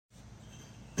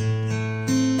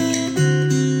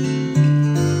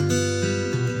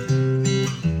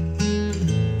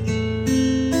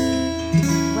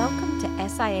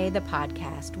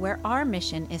podcast, where our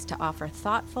mission is to offer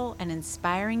thoughtful and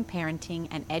inspiring parenting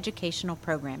and educational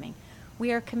programming.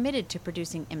 We are committed to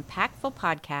producing impactful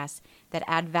podcasts that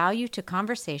add value to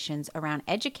conversations around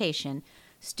education,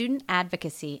 student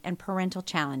advocacy, and parental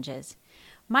challenges.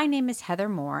 My name is Heather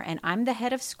Moore, and I'm the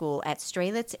head of school at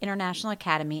Strelitz International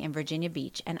Academy in Virginia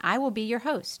Beach, and I will be your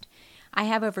host. I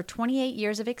have over 28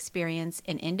 years of experience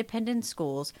in independent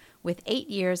schools, with 8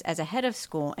 years as a head of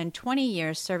school and 20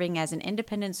 years serving as an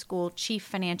independent school chief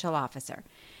financial officer.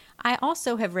 I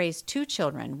also have raised 2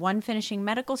 children, one finishing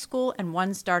medical school and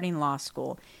one starting law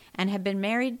school, and have been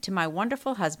married to my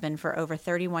wonderful husband for over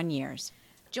 31 years.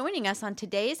 Joining us on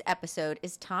today's episode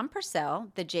is Tom Purcell,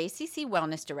 the JCC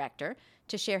Wellness Director,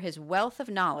 to share his wealth of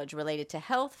knowledge related to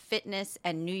health, fitness,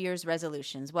 and New Year's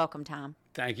resolutions. Welcome, Tom.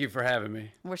 Thank you for having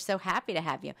me. We're so happy to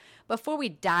have you. Before we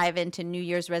dive into New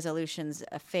Year's resolutions,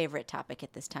 a favorite topic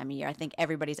at this time of year, I think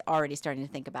everybody's already starting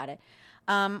to think about it.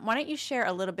 Why don't you share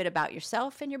a little bit about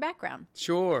yourself and your background?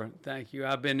 Sure. Thank you.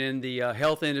 I've been in the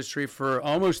health industry for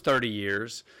almost 30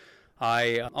 years.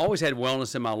 I always had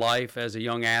wellness in my life as a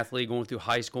young athlete going through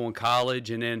high school and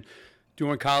college. And then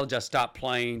during college, I stopped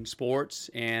playing sports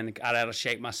and got out of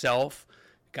shape myself,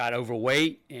 got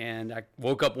overweight, and I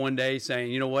woke up one day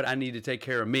saying, you know what, I need to take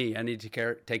care of me. I need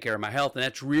to take care of my health. And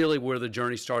that's really where the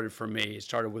journey started for me. It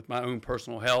started with my own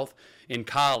personal health in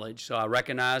college. So I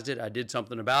recognized it. I did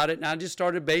something about it. And I just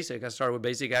started basic. I started with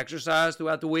basic exercise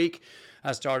throughout the week.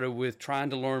 I started with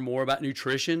trying to learn more about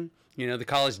nutrition. You know, the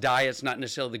college diet's not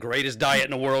necessarily the greatest diet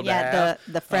in the world to have. Yeah,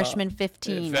 the freshman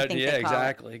 15, I think yeah, they call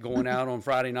exactly. it. Going out on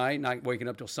Friday night, not waking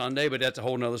up till Sunday, but that's a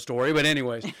whole nother story. But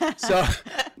anyways, so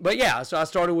I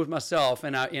started with myself,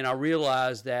 and I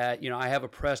realized that, you know, I have a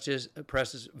precious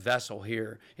vessel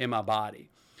here in my body,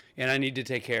 and I need to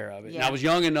take care of it. Yeah. And I was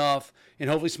young enough and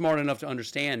hopefully smart enough to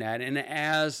understand that. And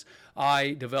as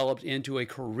I developed into a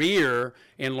career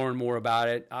and learned more about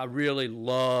it, I really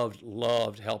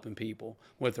loved helping people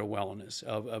with their wellness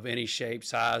of any shape,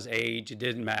 size, age. It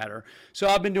didn't matter. So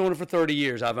I've been doing it for 30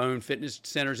 years. I've owned fitness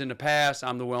centers in the past.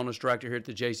 I'm the wellness director here at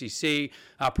the JCC.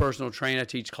 I personal train. I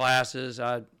teach classes.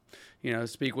 I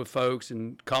speak with folks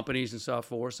and companies and so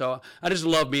forth. So I just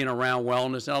love being around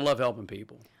wellness, and I love helping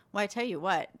people. Well, I tell you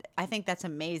what, I think that's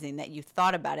amazing that you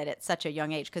thought about it at such a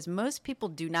young age, because most people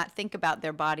do not think about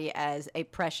their body as a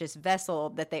precious vessel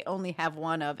that they only have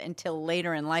one of until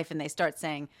later in life, and they start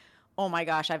saying, oh my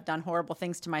gosh, I've done horrible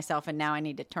things to myself, and now I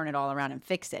need to turn it all around and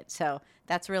fix it. So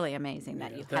that's really amazing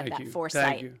that you had that foresight.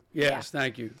 Thank you. Yes,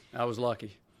 thank you. I was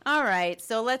lucky. All right,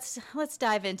 so let's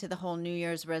dive into the whole New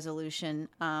Year's resolution.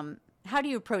 How do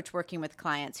you approach working with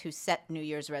clients who set New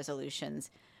Year's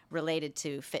resolutions related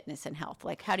to fitness and health?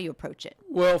 Like, how do you approach it?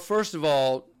 Well, first of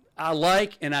all, I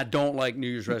like and I don't like New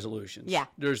Year's resolutions. Yeah.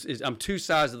 I'm two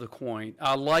sides of the coin.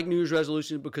 I like New Year's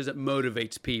resolutions because it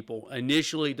motivates people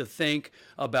initially to think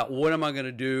about what am I going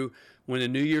to do when the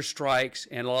New Year strikes,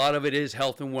 and a lot of it is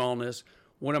health and wellness.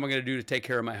 What am I going to do to take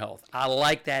care of my health? I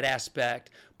like that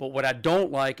aspect, but what I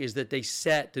don't like is that they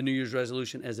set the New Year's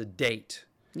resolution as a date.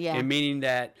 Yeah. And meaning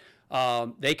that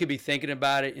they could be thinking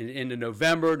about it into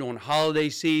November during holiday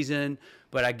season,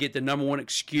 but I get the number one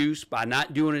excuse by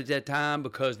not doing it at that time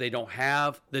because they don't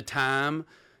have the time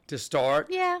to start.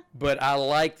 Yeah. But I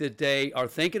like that they are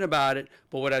thinking about it,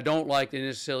 but what I don't like, they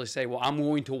necessarily say, well, I'm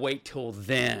going to wait till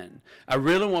then. I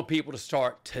really want people to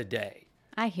start today.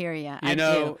 I hear you. You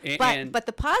know, do. But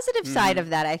the positive side of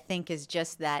that, I think, is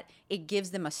just that it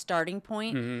gives them a starting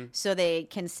point, so they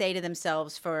can say to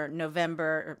themselves for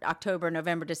October,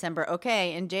 November, December,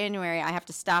 okay, in January, I have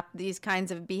to stop these kinds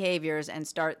of behaviors and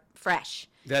start fresh.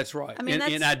 That's right. I mean,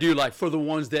 and I do like, for the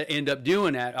ones that end up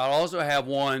doing that, I also have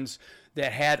ones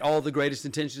that had all the greatest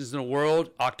intentions in the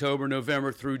world, October,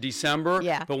 November through December.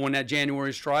 Yeah. But when that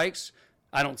January strikes,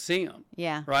 I don't see them.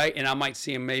 Yeah. Right? And I might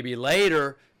see them maybe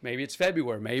later. Maybe it's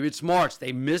February. Maybe it's March.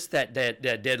 They missed that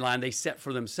deadline they set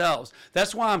for themselves.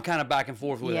 That's why I'm kind of back and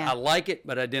forth with it. I like it,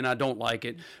 but then I don't like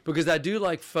it, because I do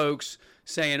like folks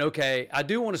saying, okay, I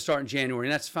do want to start in January,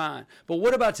 and that's fine. But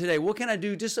what about today? What can I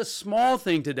do? Just a small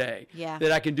thing today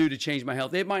that I can do to change my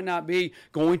health. It might not be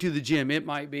going to the gym. It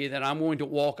might be that I'm going to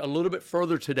walk a little bit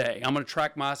further today. I'm going to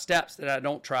track my steps that I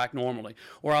don't track normally.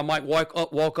 Or I might walk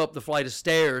up the flight of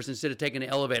stairs instead of taking the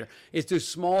elevator. It's those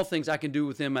small things I can do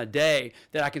within my day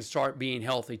that I can start being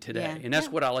healthy today. Yeah. And that's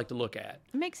what I like to look at.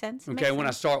 It makes sense. Okay, when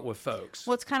I start with folks.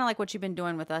 Well, it's kind of like what you've been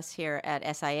doing with us here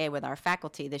at SIA with our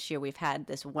faculty. This year we've had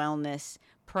this wellness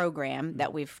program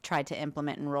that we've tried to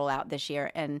implement and roll out this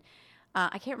year. And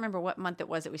I can't remember what month it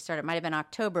was that we started. It might have been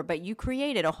October, but you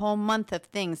created a whole month of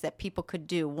things that people could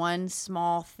do, one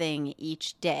small thing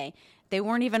each day. They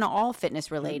weren't even all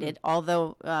fitness related,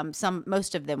 although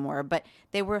most of them were, but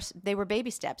they were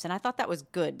baby steps. And I thought that was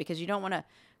good because you don't want to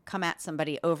come at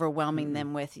somebody overwhelming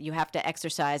them with, you have to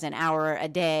exercise an hour a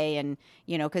day. And,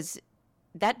 because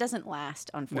that doesn't last,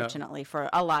 unfortunately, for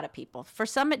a lot of people. For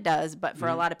some it does, but for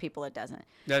a lot of people it doesn't.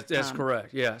 That's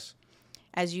correct, yes.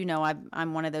 As you know,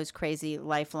 I'm one of those crazy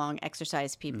lifelong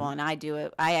exercise people, and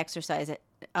I exercise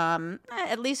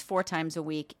at least 4 times a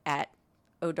week at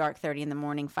dark 30 in the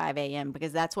morning, 5 a.m.,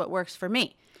 because that's what works for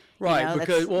me. Right,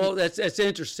 that's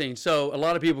interesting. So a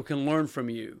lot of people can learn from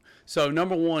you. So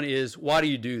number one is, why do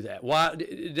you do that? Why?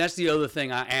 That's the other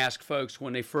thing I ask folks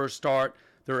when they first start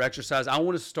their exercise. I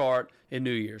want to start in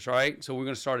New Year's, right? So we're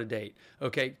going to start a date.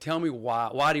 Okay, tell me why.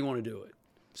 Why do you want to do it?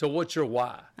 So what's your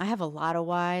why? I have a lot of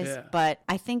whys, but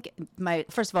I think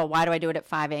first of all, why do I do it at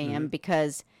 5 a.m.?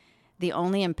 Because the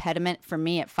only impediment for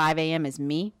me at 5 a.m. is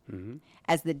me.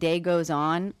 As the day goes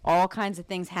on, all kinds of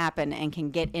things happen and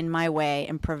can get in my way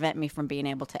and prevent me from being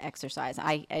able to exercise.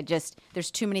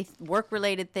 There's too many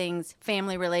work-related things,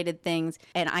 family-related things,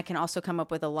 and I can also come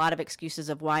up with a lot of excuses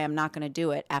of why I'm not going to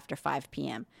do it after 5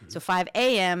 p.m. So 5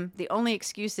 a.m., the only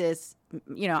excuse is,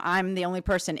 I'm the only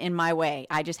person in my way.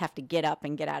 I just have to get up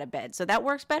and get out of bed. So that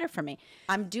works better for me.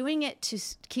 I'm doing it to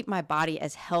keep my body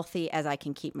as healthy as I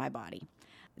can keep my body.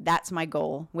 That's my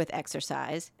goal with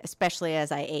exercise, especially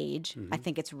as I age. I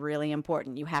think it's really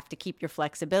important. You have to keep your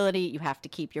flexibility. You have to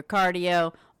keep your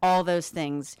cardio, all those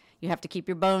things. You have to keep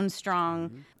your bones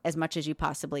strong as much as you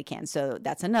possibly can. So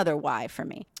that's another why for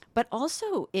me. But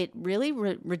also, it really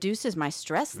reduces my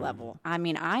stress level. I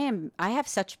mean, I have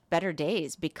such better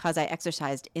days because I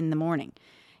exercised in the morning.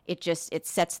 It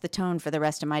sets the tone for the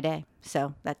rest of my day.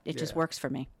 So it just works for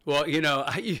me. Well,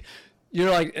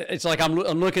 it's like I'm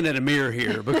looking at a mirror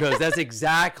here, because that's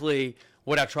exactly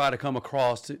what I try to come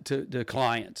across to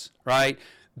clients, right?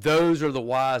 Those are the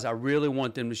whys I really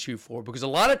want them to shoot for, because a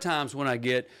lot of times when I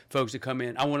get folks that come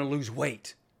in, I want to lose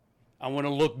weight. I want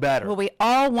to look better. Well, we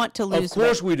all want to lose weight. Of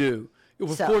course we do.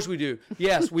 Of course we do.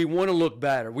 Yes, we want to look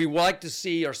better. We like to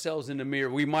see ourselves in the mirror.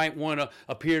 We might want to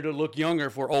appear to look younger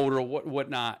if we're older or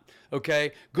whatnot,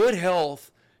 okay? Good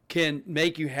health can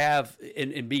make you have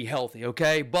and be healthy,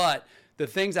 okay? But the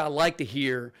things I like to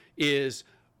hear is,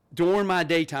 during my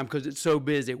daytime, because it's so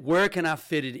busy, where can I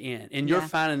fit it in? And you're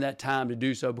finding that time to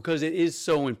do so, because it is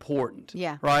so important,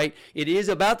 right? It is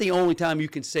about the only time you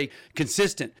can stay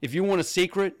consistent. If you want a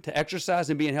secret to exercise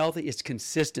and being healthy, it's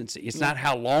consistency. It's not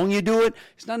how long you do it.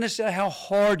 It's not necessarily how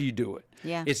hard you do it.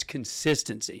 It's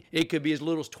consistency. It could be as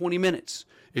little as 20 minutes.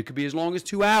 It could be as long as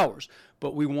 2 hours,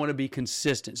 but we want to be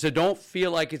consistent. So don't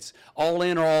feel like it's all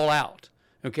in or all out.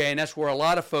 Okay, and that's where a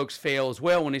lot of folks fail as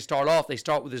well. When they start off, they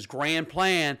start with this grand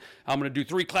plan. I'm going to do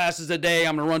 3 classes a day.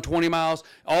 I'm going to run 20 miles.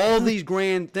 All these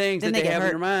grand things that they have in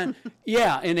their mind.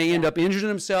 And they end up injuring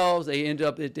themselves. They end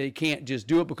up that they can't just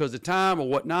do it because of time or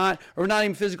whatnot, or not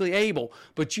even physically able.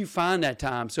 But you find that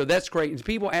time. So that's great. And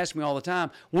people ask me all the time,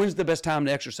 when's the best time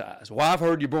to exercise? Well, I've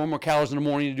heard you burn more calories in the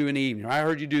morning than you do in the evening. Or I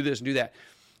heard you do this and do that.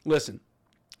 Listen.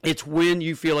 It's when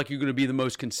you feel like you're going to be the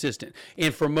most consistent.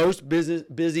 And for most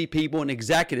busy people and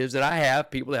executives that I have,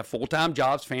 people that have full-time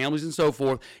jobs, families, and so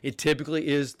forth, it typically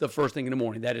is the first thing in the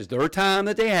morning. That is their time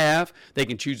that they have. They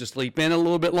can choose to sleep in a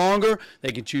little bit longer.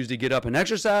 They can choose to get up and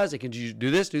exercise. They can choose to do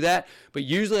this, do that. But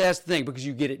usually that's the thing, because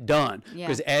you get it done.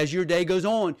 Because as your day goes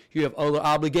on, you have other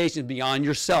obligations beyond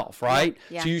yourself, right?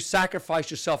 So you sacrifice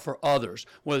yourself for others,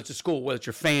 whether it's a school, whether it's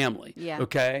your family.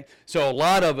 Okay? So a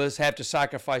lot of us have to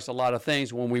sacrifice a lot of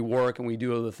things when we work and we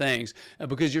do other things,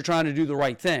 because you're trying to do the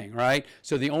right thing, right?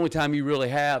 So the only time you really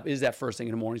have is that first thing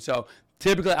in the morning. So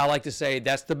typically I like to say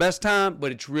that's the best time,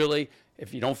 but it's really,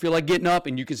 if you don't feel like getting up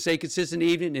and you can stay consistent in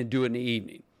the evening, then do it in the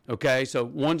evening. Okay? So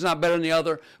one's not better than the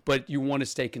other, but you want to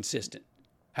stay consistent.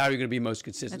 How are you going to be most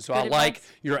consistent? So I like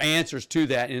your answers to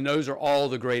that, and those are all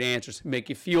the great answers. Make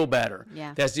you feel better.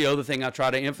 That's the other thing I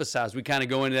try to emphasize. We kind of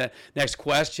go into that next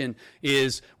question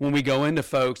is, when we go into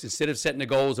folks, instead of setting the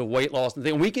goals of weight loss and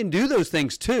things, we can do those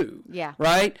things too,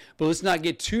 right? But let's not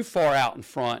get too far out in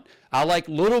front. I like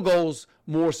little goals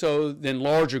more so than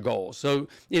larger goals. So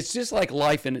it's just like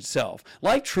life in itself.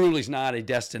 Life truly is not a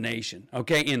destination,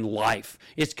 okay, in life.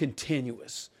 It's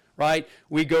continuous. right?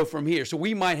 We go from here. So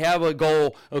we might have a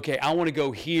goal, okay, I want to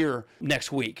go here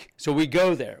next week. So we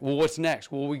go there. Well, what's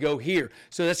next? Well, we go here.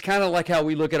 So that's kind of like how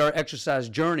we look at our exercise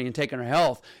journey and taking our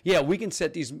health. Yeah, we can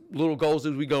set these little goals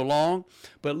as we go along,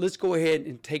 but let's go ahead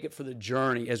and take it for the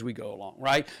journey as we go along,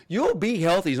 right? You'll be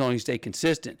healthy as long as you stay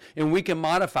consistent, and we can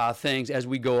modify things as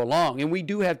we go along, and we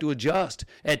do have to adjust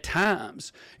at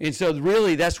times. And so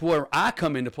really that's where I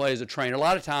come into play as a trainer. A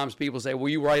lot of times people say, well,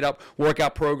 you write up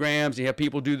workout programs, you have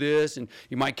people do this, and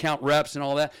you might count reps and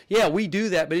all that. Yeah, we do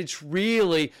that, but it's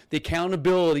really the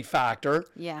accountability factor.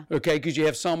 Yeah. Okay, because you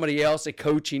have somebody else that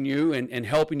coaching you and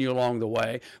helping you along the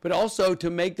way, but also to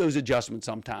make those adjustments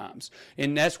sometimes.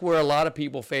 And that's where a lot of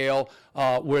people fail,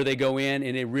 where they go in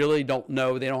and they really don't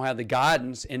know, they don't have the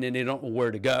guidance, and then they don't know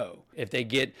where to go. If they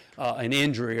get an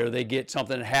injury or they get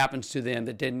something that happens to them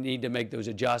that they need to make those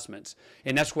adjustments.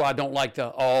 And that's why I don't like the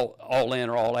all in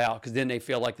or all out, because then they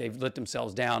feel like they've let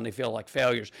themselves down. They feel like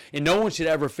failures. And no one should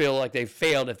ever feel like they've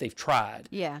failed if they've tried.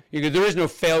 Yeah. Because there is no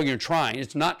failure in trying.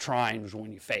 It's not trying is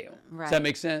when you fail. Right. Does that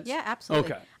make sense? Yeah,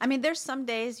 absolutely. Okay. I mean, there's some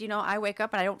days, I wake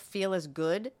up and I don't feel as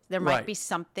good. There might Right. be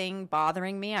something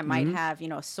bothering me. I might have,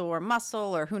 a sore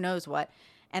muscle or who knows what.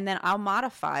 And then I'll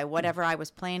modify whatever I was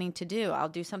planning to do. I'll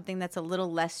do something that's a little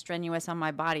less strenuous on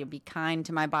my body, be kind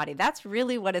to my body. That's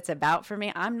really what it's about for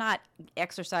me. I'm not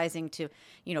exercising to,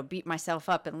 beat myself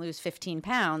up and lose 15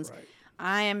 pounds. Right.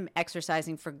 I am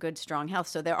exercising for good, strong health.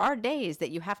 So there are days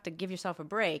that you have to give yourself a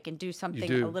break and do something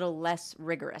a little less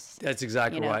rigorous. That's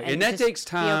exactly right. And that just takes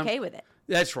time. Be okay with it.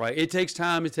 That's right. It takes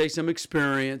time. It takes some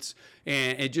experience,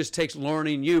 and it just takes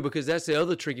learning you, because that's the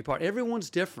other tricky part. Everyone's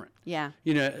different. Yeah.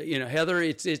 Heather,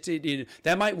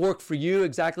 that might work for you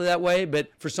exactly that way, but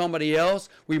for somebody else,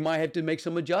 we might have to make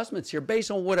some adjustments here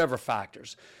based on whatever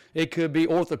factors. It could be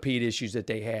orthopedic issues that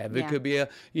they have. It could be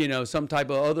some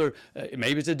type of other,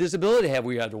 maybe it's a disability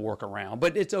we have to work around,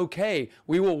 but it's okay.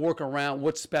 We will work around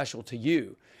what's special to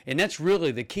you. And that's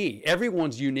really the key.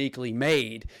 Everyone's uniquely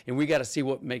made, and we got to see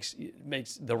what makes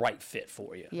the right fit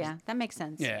for you. Yeah, that makes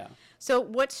sense. Yeah. So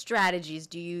what strategies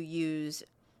do you use,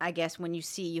 I guess, when you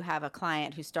see you have a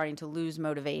client who's starting to lose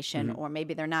motivation, or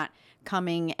maybe they're not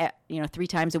coming 3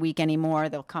 times a week anymore,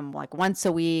 they'll come like once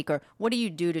a week, or what do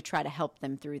you do to try to help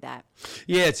them through that?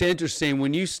 Yeah, it's interesting.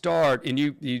 When you start and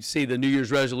you see the New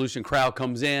Year's resolution crowd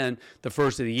comes in the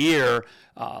first of the year,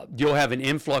 you'll have an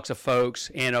influx of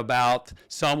folks, and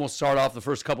some will start off the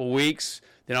first couple of weeks.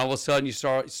 Then all of a sudden you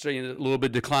start seeing a little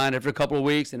bit decline after a couple of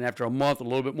weeks, and after a month a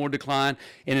little bit more decline.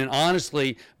 And then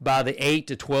honestly, by the 8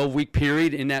 to 12 week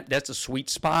period, that's a sweet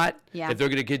spot. Yeah. If they're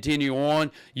going to continue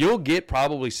on, you'll get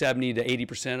probably 70 to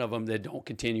 80% of them that don't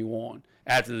continue on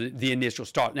after the initial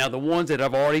start. Now, the ones that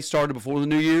have already started before the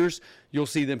New Year's, you'll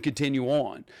see them continue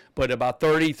on. But about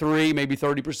 33, maybe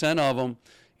 30% of them,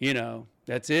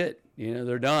 that's it.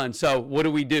 They're done. So what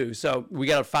do we do? So we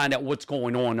got to find out what's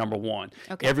going on, number one.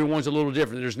 Okay. Everyone's a little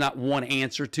different. There's not one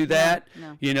answer to that.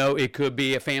 No. It could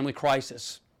be a family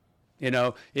crisis.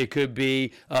 It could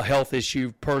be a health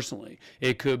issue personally.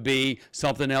 It could be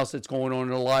something else that's going on in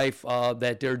their life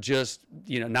that they're just,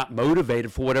 not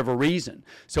motivated for whatever reason.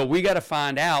 So we got to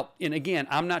find out. And again,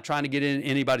 I'm not trying to get in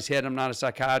anybody's head. I'm not a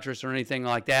psychiatrist or anything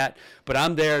like that. But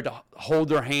I'm there to hold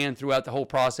their hand throughout the whole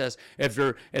process. If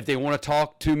they want to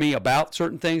talk to me about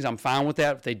certain things, I'm fine with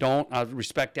that. If they don't, I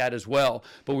respect that as well.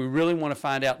 But we really want to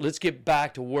find out. Let's get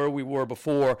back to where we were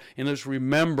before, and let's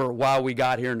remember why we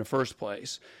got here in the first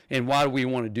place. And why do we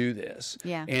want to do this?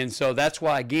 Yeah. And so that's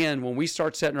why, again, when we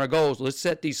start setting our goals, let's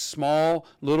set these small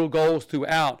little goals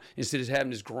throughout instead of having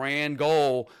this grand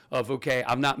goal of, okay,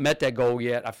 I've not met that goal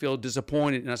yet. I feel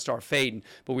disappointed and I start fading.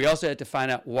 But we also have to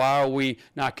find out, why are we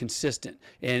not consistent?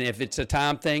 And if it's a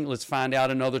time thing, let's find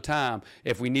out another time.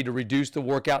 If we need to reduce the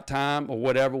workout time or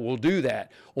whatever, we'll do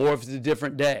that. Or if it's a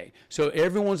different day. So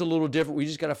everyone's a little different. We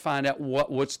just got to find out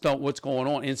what's going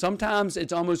on. And sometimes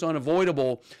it's almost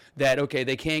unavoidable that, okay,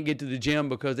 they can't get to the gym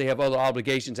because they have other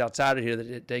obligations outside of here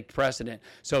that take precedent.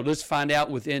 So let's find out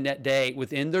within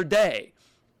their day,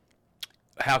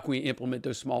 how can we implement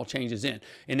those small changes in?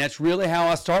 And that's really how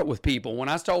I start with people. When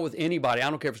I start with anybody, I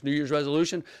don't care if it's New Year's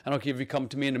resolution, I don't care if you come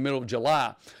to me in the middle of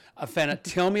July. I found out,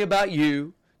 tell me about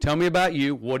you. Tell me about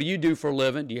you. What do you do for a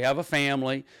living? Do you have a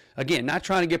family? Again, not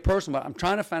trying to get personal, but I'm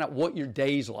trying to find out what your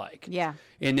day's like. Yeah.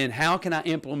 And then how can I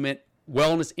implement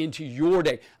wellness into your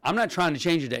day. I'm not trying to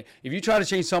change your day. If you try to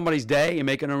change somebody's day and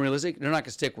make it unrealistic, they're not going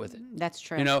to stick with it. That's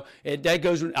true. You know, that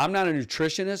goes. I'm not a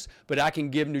nutritionist, but I can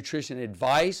give nutrition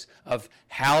advice of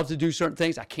how to do certain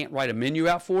things. I can't write a menu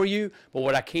out for you, but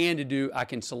what I can do, I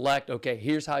can select, okay,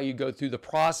 here's how you go through the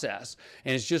process.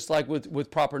 And it's just like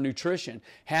with proper nutrition.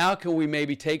 How can we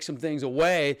maybe take some things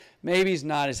away? Maybe it's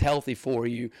not as healthy for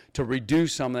you to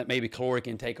reduce some of that maybe caloric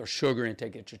intake or sugar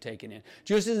intake that you're taking in.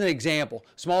 Just as an example,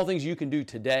 small things you can do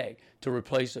today to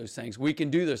replace those things. We can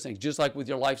do those things just like with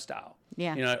your lifestyle.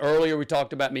 Yeah. You know, earlier we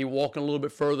talked about me walking a little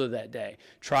bit further that day,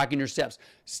 tracking your steps.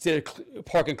 Instead of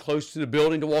parking close to the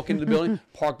building to walk into the building,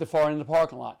 park the far end of the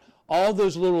parking lot. All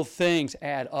those little things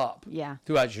add up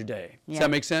throughout your day. Does that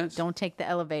make sense? Don't take the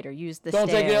elevator. Use the stairs.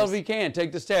 Don't take the elevator if you can.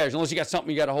 Take the stairs. Unless you got something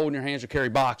you got to hold in your hands or carry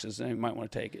boxes, then you might want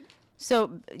to take it.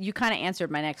 So you kind of answered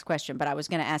my next question, but I was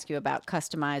going to ask you about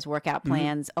customized workout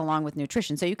plans along with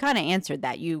nutrition. So you kind of answered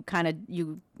that.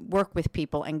 You work with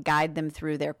people and guide them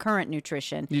through their current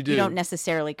nutrition. You do. You don't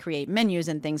necessarily create menus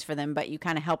and things for them, but you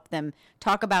kind of help them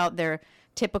talk about their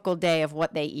typical day of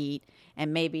what they eat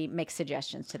and maybe make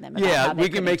suggestions to them about how they we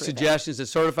can make improve suggestions. As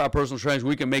certified personal trainers,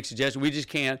 we can make suggestions. We just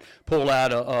can't pull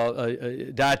out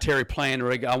a dietary plan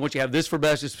or I want you to have this for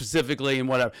breakfast specifically and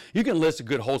whatever. You can list a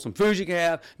good wholesome foods you can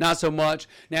have, not so much.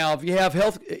 Now, if you have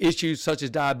health issues such as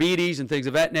diabetes and things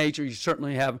of that nature, you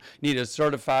certainly need a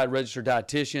certified registered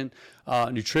dietitian,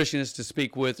 nutritionist to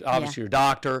speak with, obviously your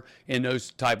doctor, and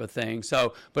those type of things.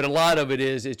 So, but a lot of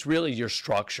it's really your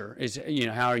structure. It's,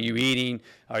 how are you eating?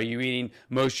 Are you eating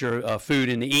most of your food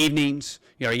in the evenings?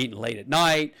 Are you eating late at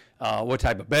night? What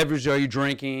type of beverage are you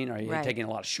drinking? Are you taking a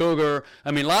lot of sugar?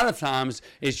 I mean, a lot of times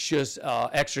it's just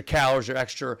extra calories or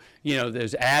extra,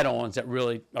 those add-ons that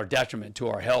really are detriment to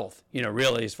our health,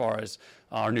 really as far as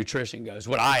our nutrition goes.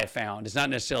 What I have found is not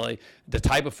necessarily the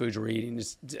type of foods we're eating,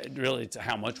 it's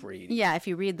how much we're eating. Yeah, if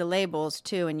you read the labels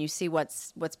too and you see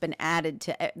what's been added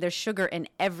to, there's sugar in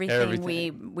everything.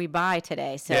 we buy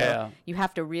today. So you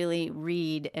have to really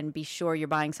read and be sure you're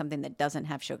buying something that doesn't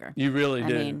have sugar. You really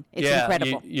do. I mean, it's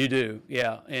incredible. You do,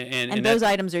 yeah. And those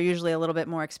items are usually a little bit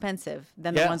more expensive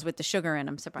than the ones with the sugar in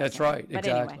them, surprisingly. That's right, but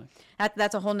exactly. Anyway,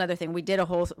 that's a whole nother thing. We did a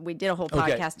whole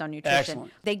podcast on nutrition.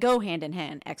 Excellent. They go hand in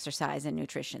hand, exercise and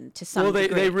nutrition to some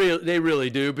degree. Well, they really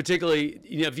do. Particularly,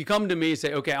 if you come to me and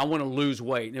say, okay, I want to lose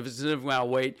weight, and if it's a significant amount of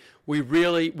weight,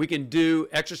 we can do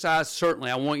exercise.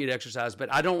 Certainly, I want you to exercise,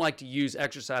 but I don't like to use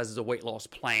exercise as a weight loss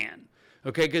plan.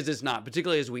 Okay, because it's not,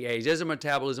 particularly as we age. As our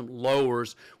metabolism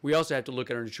lowers, we also have to look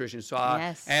at our nutrition. So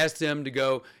I ask them to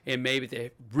go, and maybe if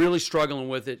they're really struggling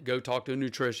with it, go talk to a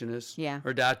nutritionist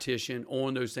or dietitian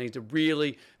on those things to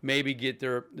really maybe get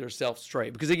their self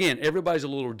straight. Because again, everybody's a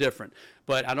little different,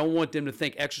 but I don't want them to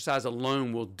think exercise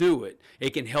alone will do it.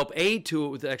 It can help aid to it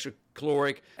with the extra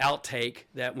caloric outtake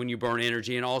that when you burn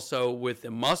energy, and also with the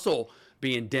muscle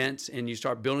being dense and you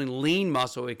start building lean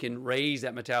muscle, it can raise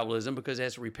that metabolism because it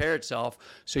has to repair itself,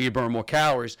 so you burn more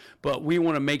calories. But we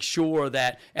want to make sure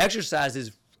that exercise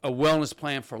is a wellness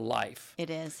plan for life. It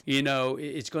is.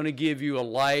 It's going to give you a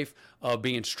life of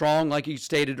being strong, like you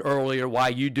stated earlier, why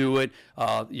you do it.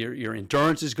 Your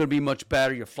endurance is going to be much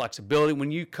better, your flexibility.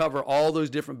 When you cover all those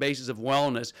different bases of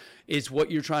wellness, it's what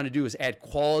you're trying to do is add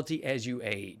quality as you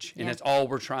age. And that's all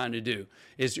we're trying to do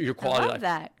is your quality of life. I love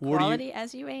that. Quality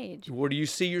as you age. Where do you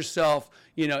see yourself?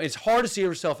 It's hard to see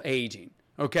yourself aging.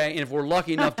 Okay, and if we're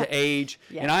lucky enough to age,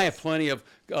 and I have plenty of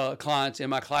clients in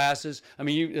my classes. I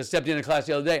mean, you stepped in a class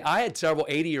the other day. I had several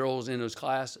 80-year-olds in those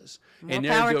classes. More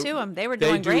power to them. They were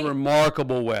doing great. They do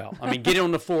remarkable well. I mean, getting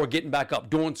on the floor, getting back up,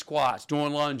 doing squats,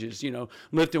 doing lunges,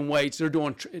 lifting weights. They're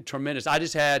doing tremendous. I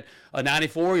just had a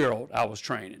 94-year-old I was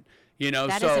training.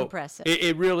 That is impressive.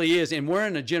 It really is. And we're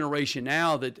in a generation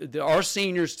now that our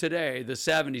seniors today, the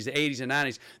 70s, the 80s, and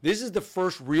 90s, this is the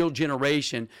first real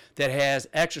generation that has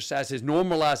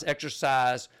normalized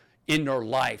exercise in their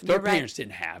life. Their parents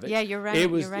didn't have it. Yeah, you're right.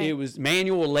 It was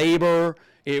manual labor.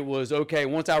 It was, okay,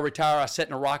 once I retire, I sit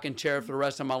in a rocking chair for the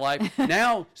rest of my life.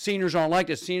 Now, seniors aren't like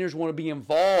this. Seniors want to be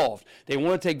involved. They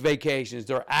want to take vacations.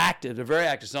 They're active. They're very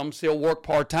active. Some still work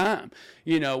part-time,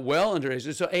 well under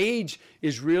age. So age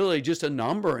is really just a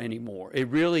number anymore. It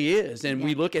really is. And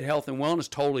we look at health and wellness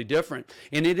totally different.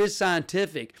 And it is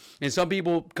scientific. And some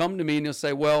people come to me and they'll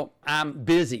say, well, I'm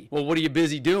busy. Well, what are you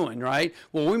busy doing, right?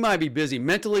 Well, we might be busy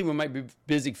mentally. We might be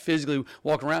busy physically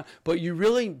walking around. But you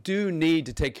really do need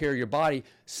to take care of your body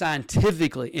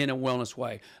scientifically in a wellness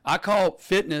way. I call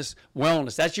fitness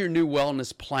wellness. That's your new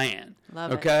wellness plan.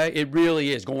 Love it. Okay? It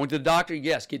really is. Going to the doctor,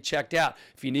 yes, get checked out.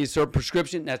 If you need a certain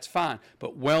prescription, that's fine.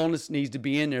 But wellness needs to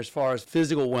be in there as far as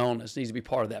physical wellness needs to be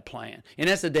part of that plan. And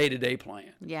that's a day-to-day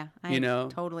plan. Yeah, I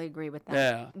totally agree with that.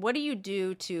 Yeah. What do you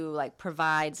do to like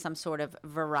provide some sort of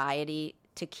variety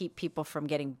to keep people from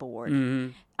getting bored?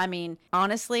 Mm-hmm. I mean,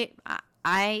 honestly,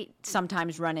 I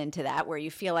sometimes run into that where you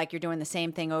feel like you're doing the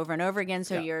same thing over and over again.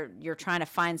 So you're trying to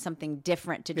find something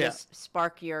different to just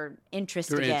spark your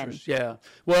interest again. Yeah.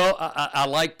 Well, I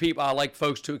like people. I like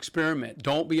folks to experiment.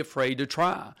 Don't be afraid to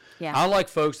try. Yeah. I like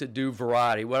folks that do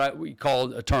variety. We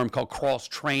call a term called cross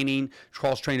training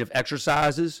of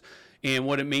exercises. And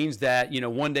what it means that,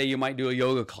 one day you might do a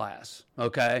yoga class,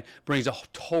 okay? Brings a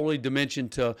totally dimension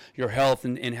to your health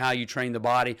and how you train the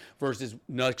body versus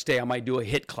next day I might do a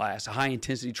HIIT class, a high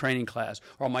intensity training class,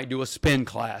 or I might do a spin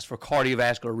class for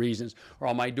cardiovascular reasons, or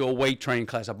I might do a weight training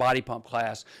class, a body pump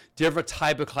class. Different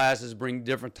type of classes bring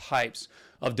different types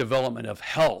of development of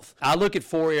health. I look at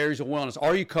 4 areas of wellness.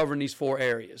 Are you covering these 4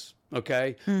 areas,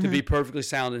 okay, to be perfectly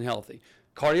sound and healthy?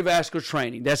 Cardiovascular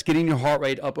training, that's getting your heart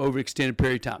rate up over an extended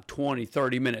period of time, 20,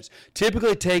 30 minutes.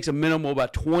 Typically it takes a minimum of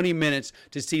about 20 minutes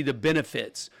to see the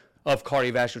benefits of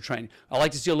cardiovascular training. I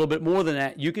like to see a little bit more than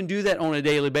that. You can do that on a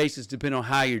daily basis depending on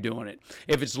how you're doing it.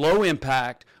 If it's low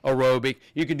impact aerobic,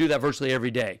 you can do that virtually every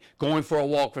day. Going for a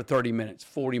walk for 30 minutes,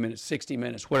 40 minutes, 60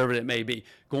 minutes, whatever it may be.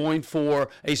 Going for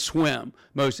a swim.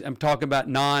 I'm talking about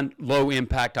non-low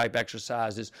impact type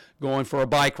exercises. Going for a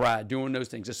bike ride, doing those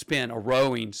things, a spin, a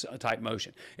rowing type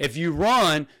motion. If you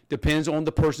run, depends on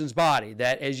the person's body.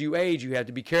 That as you age, you have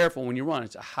to be careful when you run.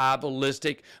 It's a high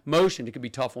ballistic motion. It can be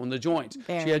tough on the joints.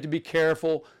 So you have to be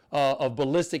careful of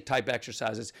ballistic type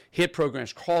exercises, HIIT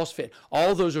programs, CrossFit.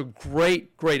 All those are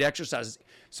great exercises.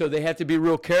 So they have to be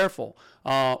real careful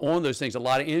on those things. A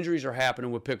lot of injuries are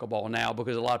happening with pickleball now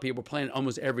because a lot of people are playing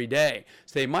almost every day.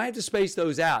 So they might have to space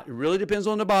those out. It really depends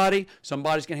on the body. Some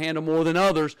bodies can handle more than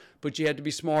others, but you have to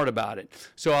be smart about it.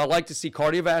 So I like to see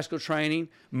cardiovascular training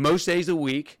most days a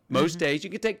week. Most days. You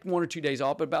can take 1 or 2 days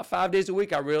off, but about 5 days a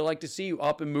week, I really like to see you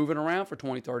up and moving around for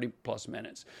 20, 30 plus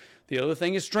minutes. The other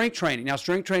thing is strength training. Now,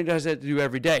 strength training doesn't have to do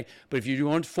every day, but if you're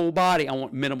doing full body, I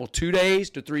want minimal 2 days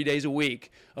to 3 days a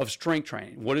week of strength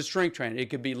training. What is strength training? It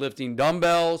could be lifting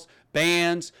dumbbells,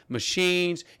 bands,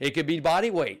 machines. It could be body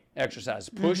weight exercises,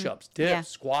 push-ups, dips,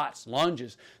 squats,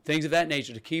 lunges, things of that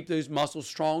nature to keep those muscles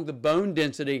strong, the bone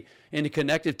density and the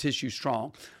connective tissue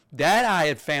strong. That I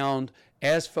had found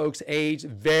as folks age,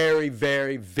 very,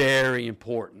 very, very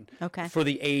important for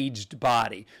the aged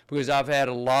body. Because I've had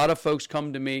a lot of folks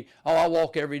come to me, I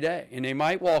walk every day. And they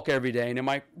might walk every day, and they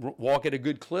might walk at a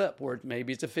good clip where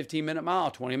maybe it's a 15-minute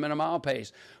mile, 20-minute mile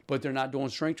pace, but they're not doing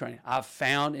strength training. I've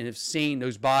found and have seen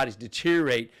those bodies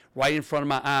deteriorate right in front of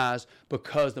my eyes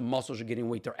because the muscles are getting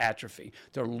weak. They're atrophy.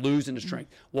 They're losing the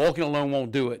strength. Walking alone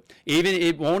won't do it.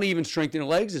 It won't even strengthen the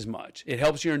legs as much. It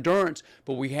helps your endurance,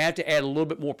 but we have to add a little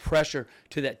bit more pressure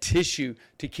to that tissue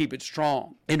to keep it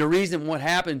strong. And the reason what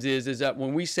happens is that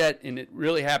when we set, and it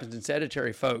really happens in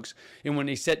sedentary folks, and when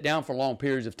they sit down for long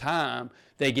periods of time,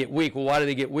 they get weak. Well, why do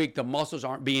they get weak? The muscles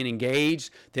aren't being engaged.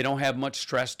 They don't have much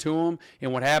stress to them.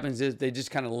 And what happens is they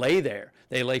just kind of lay there.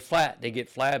 They lay flat. They get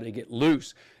flabby. They get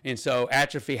loose. And so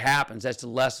atrophy happens. That's the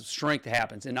less strength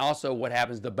happens. And also what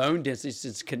happens, the bone density,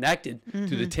 since it's connected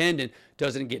to the tendon,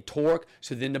 doesn't get torque.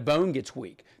 So then the bone gets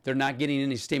weak. They're not getting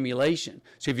any stimulation.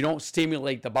 So if you don't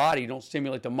stimulate the body, you don't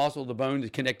stimulate the muscle, the bone, the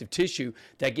connective tissue,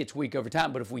 that gets weak over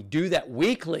time. But if we do that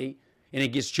weekly and it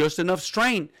gets just enough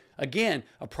strain, again,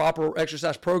 a proper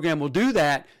exercise program will do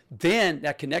that. Then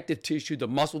that connective tissue, the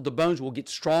muscle, the bones will get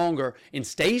stronger and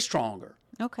stay stronger.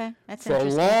 Okay, that's for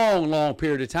interesting. a long, long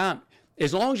period of time.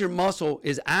 As long as your muscle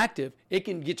is active, it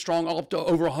can get strong up to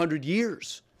over 100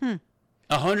 years.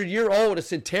 100-year-old, a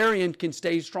centenarian can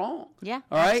stay strong. Yeah,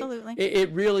 all right? absolutely.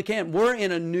 It really can. We're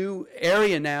in a new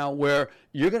area now where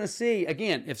you're going to see,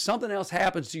 again, if something else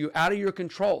happens to you out of your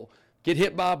control, get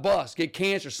hit by a bus, get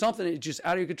cancer, something that's just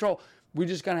out of your control, we're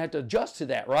just going to have to adjust to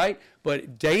that, right?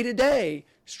 But day to day,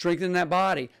 strengthening that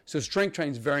body. So strength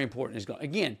training is very important.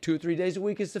 Again, 2 or 3 days a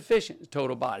week is sufficient,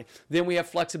 total body. Then we have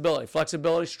flexibility.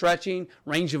 Flexibility, stretching,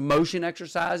 range of motion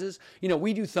exercises.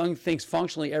 We do things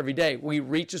functionally every day. We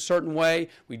reach a certain way,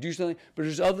 we do something, but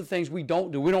there's other things we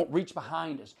don't do. We don't reach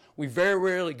behind us. We very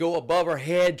rarely go above our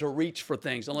head to reach for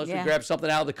things unless we grab something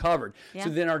out of the cupboard. So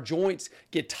then our joints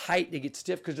get tight, they get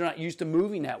stiff because they're not used to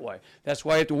moving that way. That's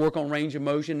why you have to work on range of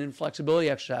motion and flexibility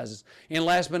exercises. And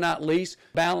last but not least,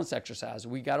 balance exercises.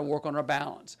 We we got to work on our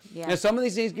balance. Yeah. And some of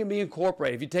these things can be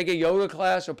incorporated. If you take a yoga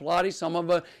class or Pilates, some of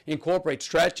them incorporate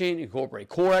stretching, incorporate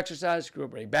core exercise,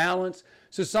 incorporate balance.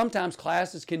 So sometimes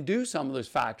classes can do some of those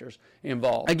factors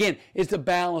involved. Again, it's the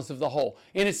balance of the whole.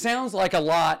 And it sounds like a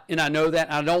lot, and I know that.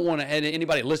 I don't want to have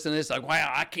anybody listen to this like, wow,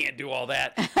 I can't do all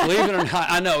that. Believe it or not,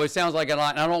 I know it sounds like a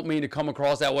lot, and I don't mean to come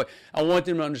across that way. I want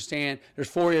them to understand there's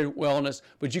 4 wellness,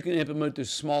 but you can implement those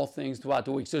small things throughout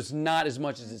the week. So it's not as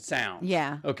much as it sounds.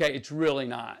 Yeah. Okay, it's really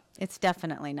not. It's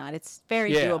definitely not. It's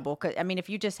very doable. 'Cause, I mean, if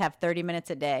you just have 30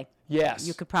 minutes a day, yes,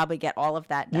 you could probably get all of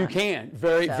that done. You can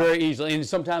very easily, and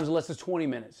sometimes less than 20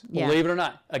 minutes. Believe it or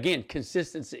not. Again,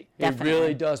 consistency. Definitely. It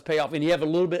really does pay off. And you have a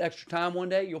little bit extra time one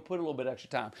day, you'll put a little bit extra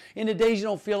time. In the days you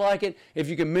don't feel like it, if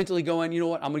you can mentally go in, you know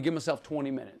what, I'm going to give myself 20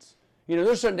 minutes. You know,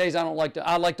 there's certain days I like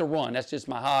to run. That's just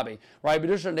my hobby, right? But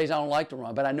there's certain days I don't like to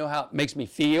run, but I know how it makes me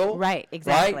feel. Right,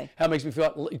 exactly. Right? How it makes me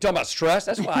feel. You talking about stress?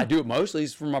 That's why I do it mostly.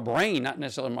 It's for my brain, not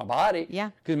necessarily my body. Yeah.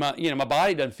 Because my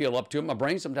body doesn't feel up to it. My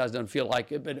brain sometimes doesn't feel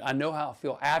like it, but I know how I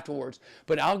feel afterwards.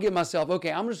 But I'll give myself,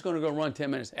 okay, I'm just going to go run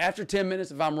 10 minutes. After 10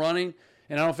 minutes, if I'm running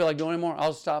and I don't feel like doing anymore,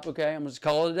 I'll stop. Okay, I'm going to just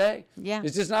call it a day. Yeah.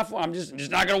 It's just not. I'm just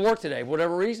not going to work today for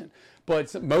whatever reason.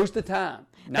 But most of the time,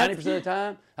 90% of the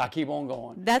time, I keep on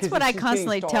going. That's what I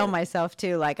constantly tell myself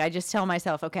too. Like I just tell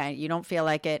myself, okay, you don't feel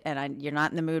like it, and you're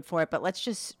not in the mood for it, but let's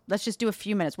just do a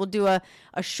few minutes. We'll do a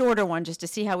shorter one just to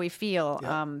see how we feel,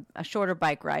 a shorter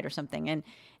bike ride or something. And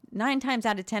 9 times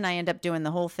out of 10, I end up doing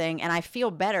the whole thing, and I feel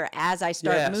better as I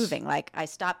start moving. Like I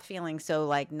stop feeling so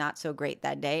like not so great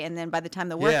that day, and then by the time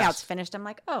the workout's finished, I'm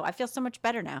like, oh, I feel so much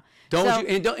better now.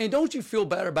 Don't you feel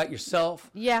better about yourself?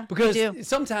 Yeah, because you do.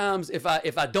 Sometimes if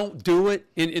I don't do it,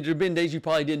 and there have been days you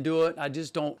probably didn't do it, I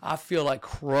just don't. I feel like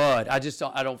crud.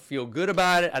 I don't feel good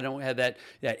about it. I don't have that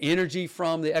energy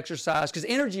from the exercise, because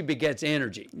energy begets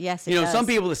energy. Yes, it does. Some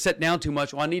people that sit down too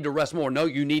much. Well, I need to rest more. No,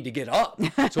 you need to get up.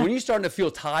 So when you're starting to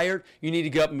feel tired, you need to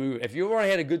get up and move. If you've already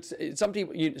had a good, some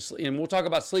people, and we'll talk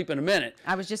about sleep in a minute.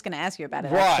 I was just going to ask you about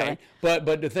it. Right, actually.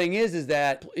 But the thing is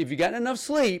that if you got enough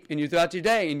sleep and you're throughout your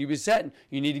day and you've been sitting,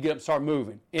 you need to get up and start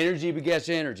moving. Energy begets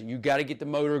energy. You got to get the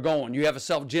motor going. You have a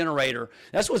self-generator.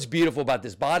 That's what's beautiful about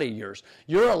this body of yours.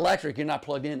 You're electric. You're not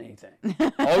plugged into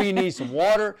anything. All you need is some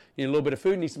water, you need a little bit of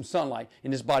food, you need some sunlight,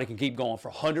 and this body can keep going for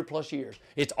 100 plus years.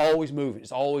 It's always moving.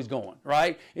 It's always going,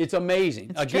 right? It's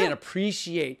amazing. Again,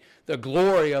 appreciate the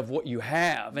glory of what you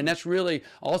have. And that's really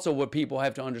also what people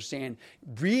have to understand.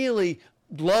 Really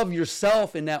love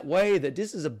yourself in that way, that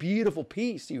this is a beautiful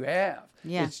piece you have.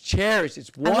 Yeah. It's cherished.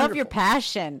 It's wonderful. I love your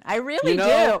passion. I really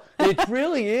do. It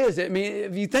really is. I mean,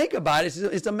 if you think about it,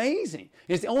 it's amazing.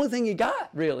 It's the only thing you got,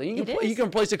 really. You can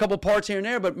replace a couple parts here and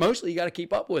there, but mostly you got to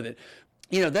keep up with it.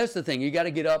 That's the thing. You got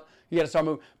to get up. You got to start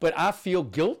moving. But I feel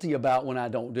guilty about when I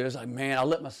don't do it. It's like, man, I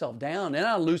let myself down. Then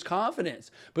I lose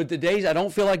confidence. But the days I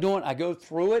don't feel like doing it, I go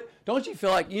through it. Don't you feel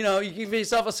like, you give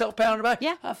yourself a self-pat on the back?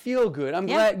 Yeah. I feel good. I'm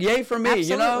glad. Yay for me,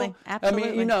 Absolutely.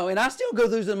 Absolutely. I mean, and I still go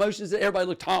through the emotions that everybody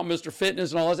look, Tom, Mr.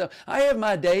 Fitness and all that stuff. I have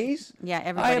my days. Yeah,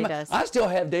 everybody does. I still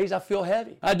have days I feel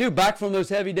heavy. I do. Back from those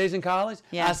heavy days in college,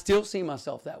 I still see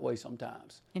myself that way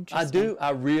sometimes. Interesting. I do.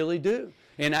 I really do.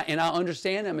 And I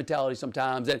understand that mentality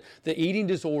sometimes, that the eating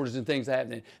disorders and things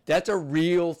happening, that's a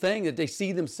real thing, that they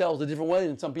see themselves a different way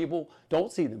than some people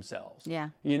don't see themselves. Yeah.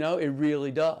 It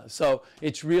really does. So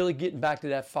it's really getting back to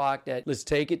that fact that let's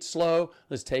take it slow,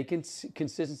 let's take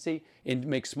consistency and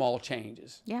make small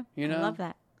changes. Yeah, I love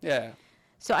that. Yeah.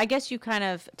 So I guess you kind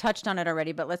of touched on it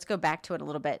already, but let's go back to it a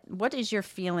little bit. What is your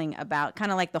feeling about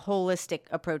kind of like the holistic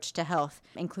approach to health,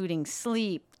 including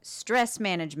sleep, stress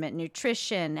management,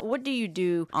 nutrition? What do you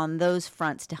do on those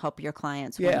fronts to help your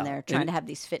clients when they're trying to have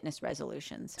these fitness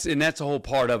resolutions? And that's a whole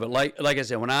part of it. Like I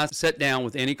said, when I sit down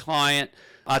with any client,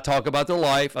 I talk about their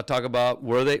life, I talk about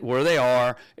where they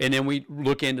are, and then we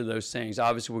look into those things.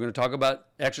 Obviously, we're going to talk about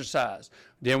exercise.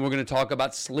 Then we're going to talk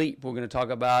about sleep. We're going to talk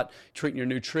about treating your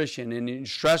nutrition and your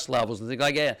stress levels and things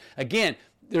like that. Again,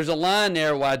 there's a line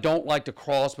there where I don't like to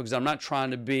cross, because I'm not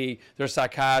trying to be their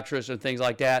psychiatrist or things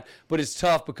like that. But it's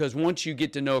tough, because once you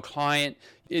get to know a client,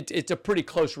 it's a pretty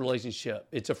close relationship.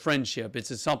 It's a friendship.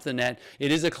 It's something that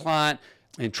it is a client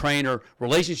and trainer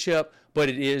relationship, but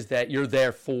it is that you're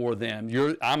there for them.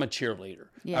 I'm a cheerleader.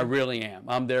 Yeah. I really am.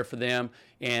 I'm there for them.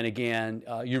 And again,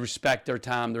 you respect their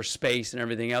time, their space, and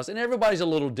everything else. And everybody's a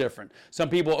little different. Some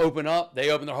people open up,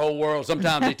 they open their whole world.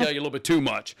 Sometimes they tell you a little bit too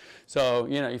much. So,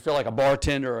 you feel like a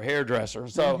bartender or a hairdresser.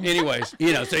 So anyways, so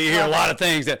you hear a lot of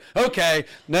things that, okay,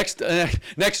 next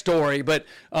story. But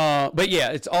yeah,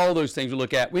 it's all those things we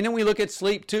look at. And then we look at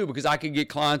sleep too, because I could get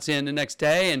clients in the next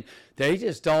day and they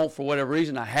just don't, for whatever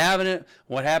reason, not having it.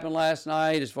 What happened last last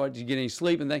night as far as you get any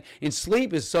sleep and things. And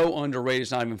sleep is so underrated,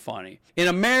 it's not even funny. In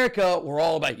America, we're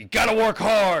all about, you got to work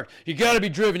hard. You got to be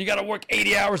driven. You got to work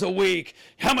 80 hours a week.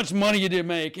 How much money you did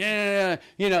make? Yeah.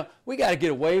 You know, we got to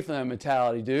get away from that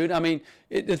mentality, dude. I mean,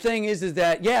 the thing is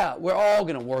that, yeah, we're all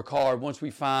going to work hard once we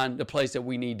find the place that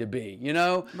we need to be, you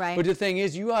know? Right. But the thing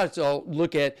is, you also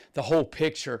look at the whole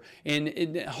picture. And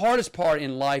the hardest part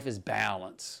in life is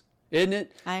balance, isn't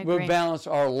it? I agree. We balance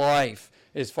our life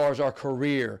as far as our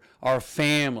career, our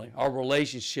family, our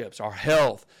relationships, our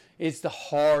health. It's the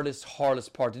hardest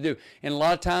part to do. And a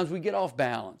lot of times we get off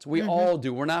balance. We all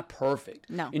do. We're not perfect.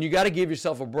 No. And you got to give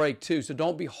yourself a break too. So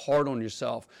don't be hard on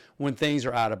yourself when things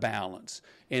are out of balance.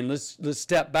 And let's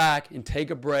step back and take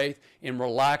a breath and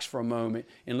relax for a moment.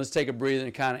 And let's take a breather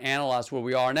and kind of analyze where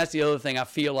we are. And that's the other thing I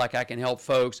feel like I can help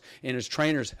folks, and as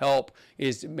trainers help,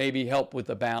 is maybe help with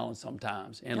the balance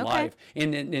sometimes in life.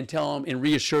 And tell them and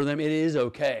reassure them it is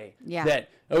okay. Yeah. That,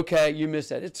 okay, you missed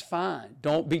that. It's fine.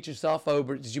 Don't beat yourself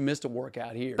over because you missed a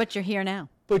workout here. But you're here now.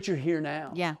 But you're here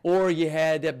now. Yeah. Or you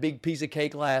had that big piece of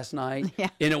cake last night, Yeah.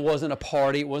 and it wasn't a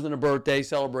party, it wasn't a birthday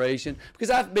celebration. Because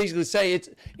I basically say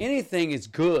anything is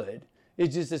good.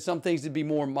 It's just that some things to be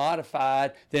more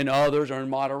modified than others, or in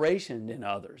moderation than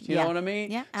others. You know what I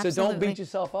mean? Yeah, So don't beat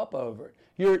yourself up over it.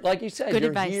 You're, like you said, Good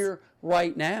you're advice. here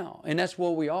right now, and that's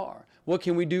where we are. What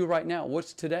can we do right now?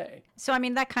 What's today? So, I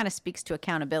mean, that kind of speaks to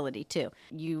accountability, too.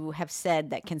 You have said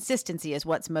that consistency is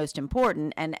what's most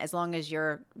important. And as long as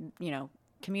you're,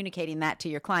 communicating that to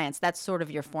your clients, that's sort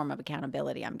of your form of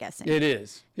accountability, I'm guessing. It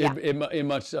is. Yeah. It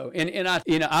much so. And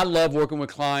I love working with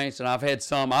clients, and I've had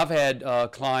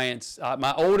clients.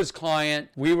 My oldest client,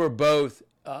 we were both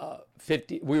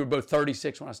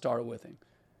 36 when I started with him.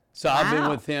 So I've been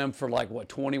with him for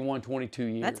 21, 22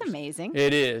 years. That's amazing.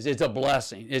 It is. It's a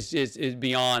blessing. It's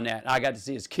beyond that. I got to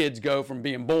see his kids go from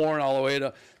being born all the way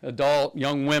to adult,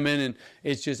 young women. And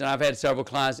and I've had several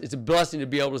clients. It's a blessing to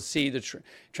be able to see the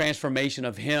transformation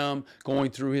of him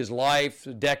going through his life,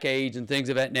 decades and things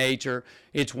of that nature.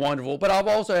 It's wonderful. But I've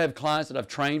also had clients that I've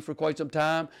trained for quite some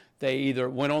time. They either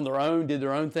went on their own, did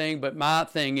their own thing. But my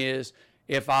thing is,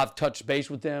 if I've touched base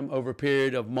with them over a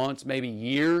period of months, maybe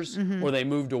years, or they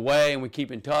moved away and we keep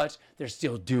in touch, they're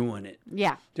still doing it.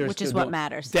 Yeah, which is what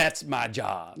matters. That's my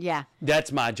job. Yeah.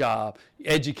 That's my job.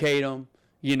 Educate them,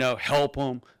 help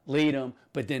them, lead them,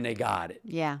 but then they got it.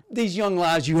 Yeah. These young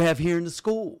lives you have here in the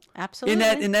school. Absolutely.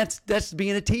 And that's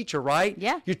being a teacher, right?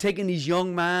 Yeah. You're taking these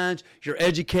young minds, you're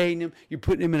educating them, you're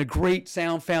putting them in a great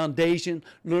sound foundation,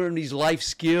 learning these life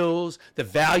skills, the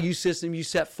value system you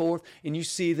set forth, and you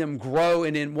see them grow,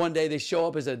 and then one day they show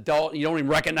up as an adult, and you don't even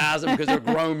recognize them because they're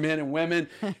grown men and women,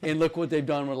 and look what they've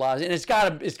done with lives. And it's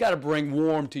got to bring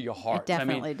warm to your heart. It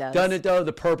definitely does. Doesn't it though?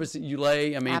 The purpose that you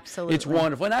lay, Absolutely. It's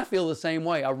wonderful. And I feel the same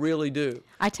way. I really do.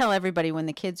 I tell everybody when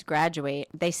the kids graduate,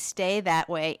 they stay that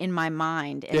way in my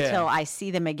mind until I see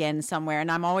them again somewhere.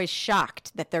 And I'm always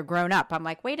shocked that they're grown up. I'm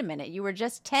like, wait a minute, you were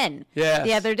just 10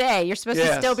 the other day. You're supposed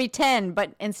to still be 10,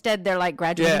 but instead they're like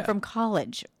graduating from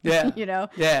college. Yeah.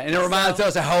 Yeah. And it reminds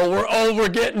us of how old we're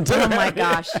getting to. Oh my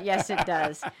gosh. Yes, it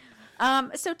does.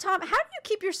 So Tom, how do you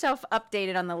keep yourself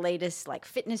updated on the latest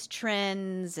fitness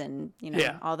trends and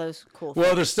all those cool things?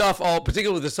 Well, there's stuff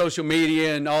particularly with the social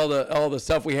media and all the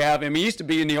stuff we have. It used to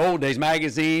be in the old days,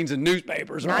 magazines and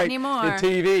newspapers, right? Not anymore. And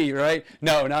TV, right?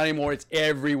 No, not anymore. It's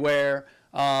everywhere.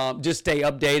 Just stay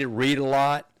updated, read a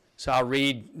lot. So I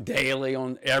read daily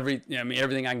on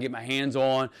everything I can get my hands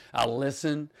on. I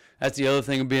listen. That's the other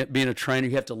thing of being a trainer.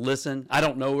 You have to listen. I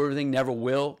don't know everything, never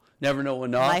will. Never know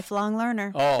enough. Lifelong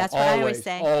learner. Oh, that's what I always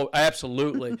say. Oh,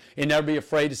 absolutely. And never be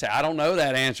afraid to say, I don't know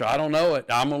that answer. I don't know it.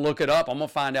 I'm going to look it up. I'm going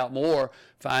to find out more.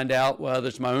 Find out whether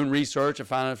it's my own research or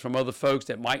find out from other folks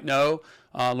that might know.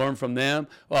 Learn from them.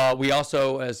 We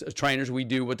also, as trainers, we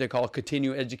do what they call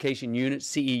continuing education units,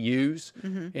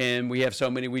 CEUs. And we have so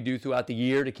many we do throughout the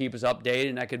year to keep us updated.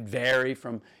 And that could vary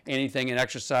from anything in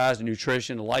exercise and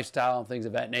nutrition to lifestyle and things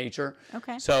of that nature.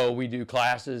 Okay. So we do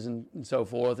classes and so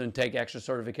forth and take extra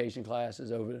certification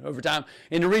classes over time.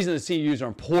 And the reason the CEUs are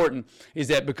important is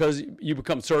that because you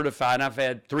become certified, and I've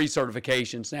had 3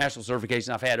 certifications, national certifications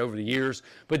I've had over the years,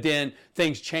 but then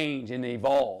things change and they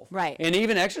evolve. Right. And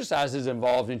even exercise has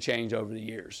evolved and changed over the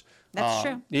years. That's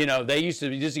true. They used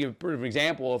to, just to give an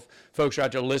example, of folks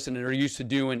out there listening, are used to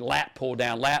doing lat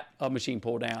machine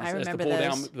pull downs. I remember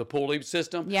That's the pulley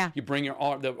system. Yeah. You bring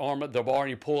the bar and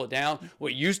you pull it down.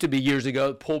 What used to be years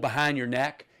ago, pull behind your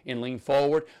neck and lean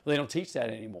forward. Well, they don't teach that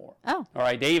anymore. Oh. All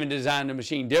right. They even designed the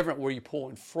machine different where you pull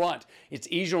in front. It's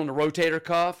easier on the rotator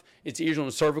cuff. It's easier on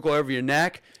the cervical over your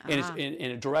neck. And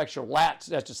it directs your lats,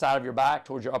 that's the side of your back,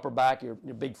 towards your upper back, your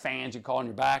big fans you call on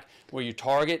your back, where you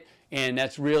target. And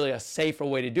that's really a safer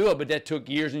way to do it. But that took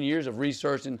years and years of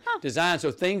research and design.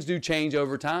 So things do change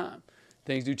over time.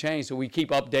 Things do change. So we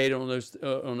keep updated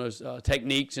on those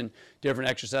techniques and different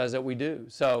exercises that we do.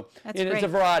 So it's a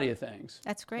variety of things.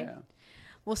 That's great. Yeah.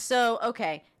 Well, so,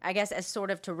 okay, I guess as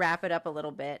sort of to wrap it up a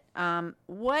little bit,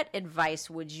 what advice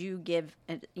would you give,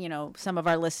 some of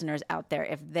our listeners out there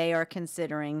if they are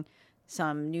considering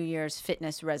some New Year's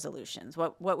fitness resolutions?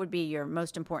 What would be your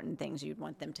most important things you'd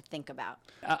want them to think about?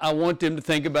 I want them to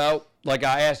think about, like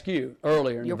I asked you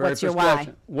earlier in the very first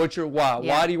question. What's your why?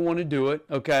 Yeah. Why do you want to do it?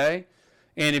 Okay.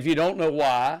 And if you don't know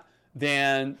why,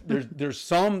 then there's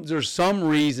some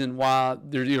reason why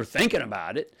you're thinking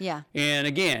about it. Yeah. And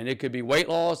again, it could be weight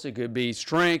loss, it could be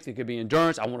strength, it could be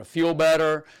endurance. I want to feel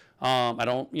better. I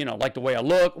don't, like the way I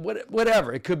look.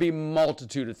 Whatever. It could be a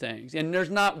multitude of things. And there's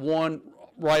not one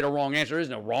right or wrong answer. There is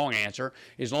no wrong answer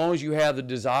as long as you have the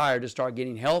desire to start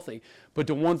getting healthy. But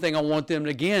the one thing I want them,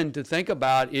 again, to think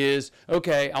about is,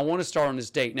 okay, I want to start on this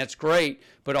date, and that's great,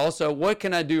 but also what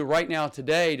can I do right now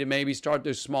today to maybe start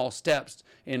those small steps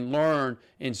and learn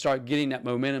and start getting that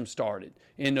momentum started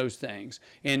in those things.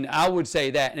 And I would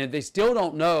say that. And if they still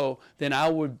don't know, then I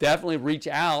would definitely reach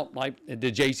out, like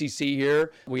the JCC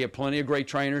here. We have plenty of great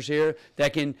trainers here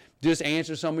that can just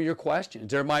answer some of your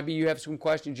questions. There might be you have some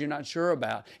questions you're not sure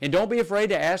about. And don't be afraid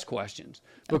to ask questions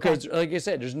because, like I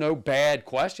said, there's no bad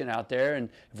question out there. And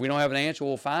if we don't have an answer,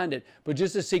 we'll find it. But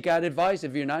just to seek out advice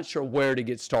if you're not sure where to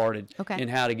get started and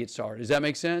how to get started. Does that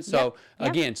make sense? So,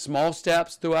 again, small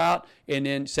steps throughout, and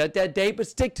then set that date, but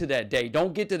stick to that date.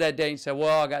 Don't get to that date and say,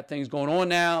 well, I got things going on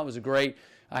now. It was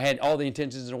I had all the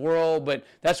intentions in the world, but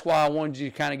that's why I wanted you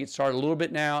to kind of get started a little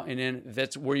bit now, and then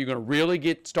that's where you're going to really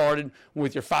get started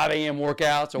with your 5 a.m.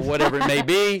 workouts or whatever it may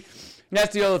be. And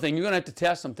that's the other thing. You're going to have to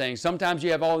test some things. Sometimes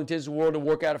you have all the intentions in the world to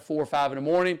work out at 4 or 5 in the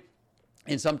morning,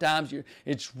 and sometimes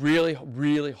it's really,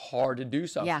 really hard to do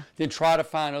so. Yeah. Then try to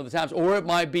find other times. Or it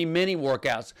might be mini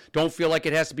workouts. Don't feel like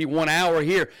it has to be 1 hour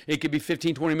here. It could be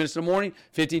 15, 20 minutes in the morning,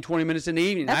 15, 20 minutes in the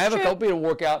evening. That's I have true. a couple people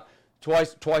work out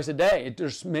twice a day.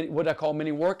 There's what I call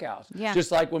mini workouts. Yeah.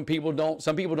 Just like when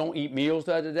some people don't eat meals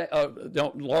throughout the day,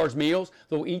 large meals.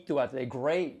 They'll eat throughout the day,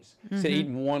 graze. Instead of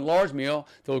eating one large meal,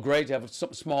 they'll graze. They have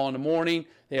something small in the morning.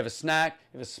 They have a snack.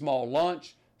 They have a small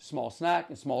lunch, small snack,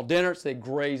 and small dinner. So they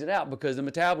graze it out because the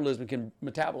metabolism can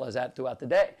metabolize that throughout the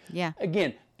day. Yeah.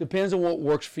 Again, depends on what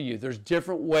works for you. There's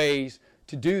different ways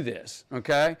to do this,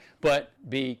 okay? But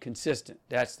be consistent.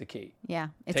 That's the key. Yeah.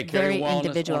 It's Take care of very your wellness.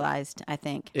 individualized, I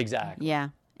think. Exactly. Yeah.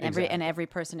 Exactly. And every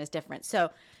person is different. So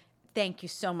thank you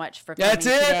so much for That's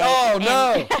coming it? today. Oh,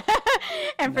 no.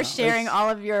 And for sharing all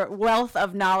of your wealth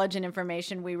of knowledge and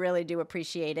information. We really do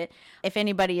appreciate it. If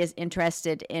anybody is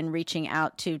interested in reaching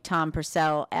out to Tom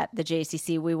Purcell at the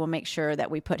JCC, we will make sure that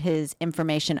we put his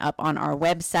information up on our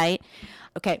website.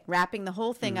 Okay, wrapping the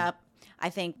whole thing up. I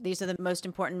think these are the most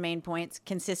important main points.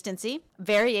 Consistency,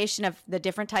 variation of the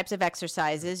different types of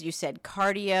exercises. You said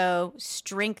cardio,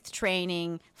 strength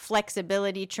training,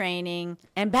 flexibility training,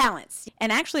 and balance.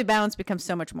 And actually balance becomes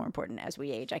so much more important as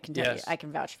we age. I can tell you, I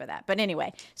can vouch for that. But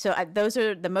anyway, so those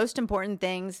are the most important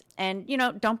things. And,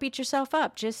 don't beat yourself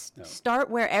up. Just start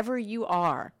wherever you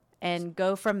are and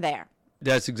go from there.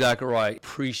 That's exactly right.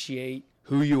 Appreciate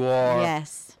who you are.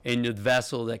 Yes. And the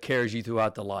vessel that carries you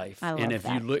throughout the life. I love and if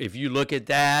that. if you look at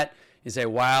that and say,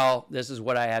 wow, this is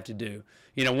what I have to do.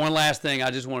 One last thing I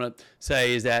just want to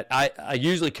say is that I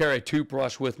usually carry a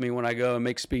toothbrush with me when I go and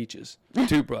make speeches.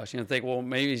 Toothbrush. Think, well,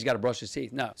 maybe he's got to brush his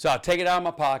teeth. No. So I take it out of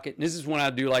my pocket. And this is when I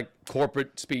do like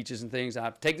corporate speeches and things.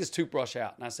 I take this toothbrush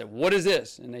out and I say, what is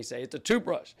this? And they say, it's a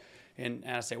toothbrush. And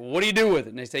I say, well, what do you do with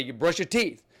it? And they say, you brush your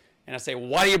teeth. And I say, well,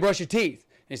 why do you brush your teeth?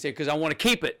 And they say, because I want to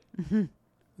keep it. Mm-hmm.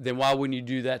 Then why wouldn't you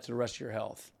do that to the rest of your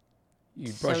health?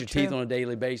 You brush your teeth on a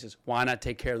daily basis. Why not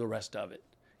take care of the rest of it?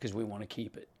 Because we want to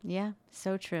keep it. Yeah,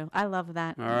 so true. I love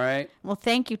that. All right. Well,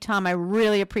 thank you, Tom. I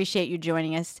really appreciate you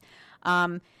joining us.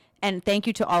 And thank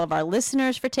you to all of our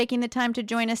listeners for taking the time to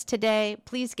join us today.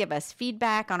 Please give us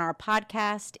feedback on our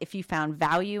podcast. If you found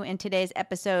value in today's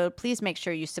episode, please make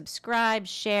sure you subscribe,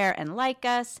 share, and like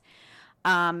us.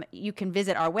 You can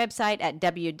visit our website at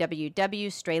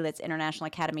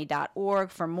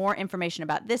www.stralitzinternationalacademy.org for more information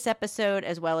about this episode,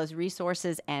 as well as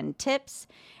resources and tips.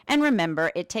 And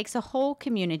remember, it takes a whole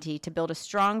community to build a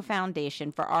strong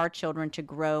foundation for our children to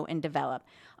grow and develop.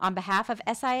 On behalf of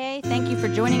SIA, thank you for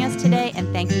joining us today,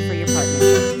 and thank you for your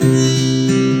partnership.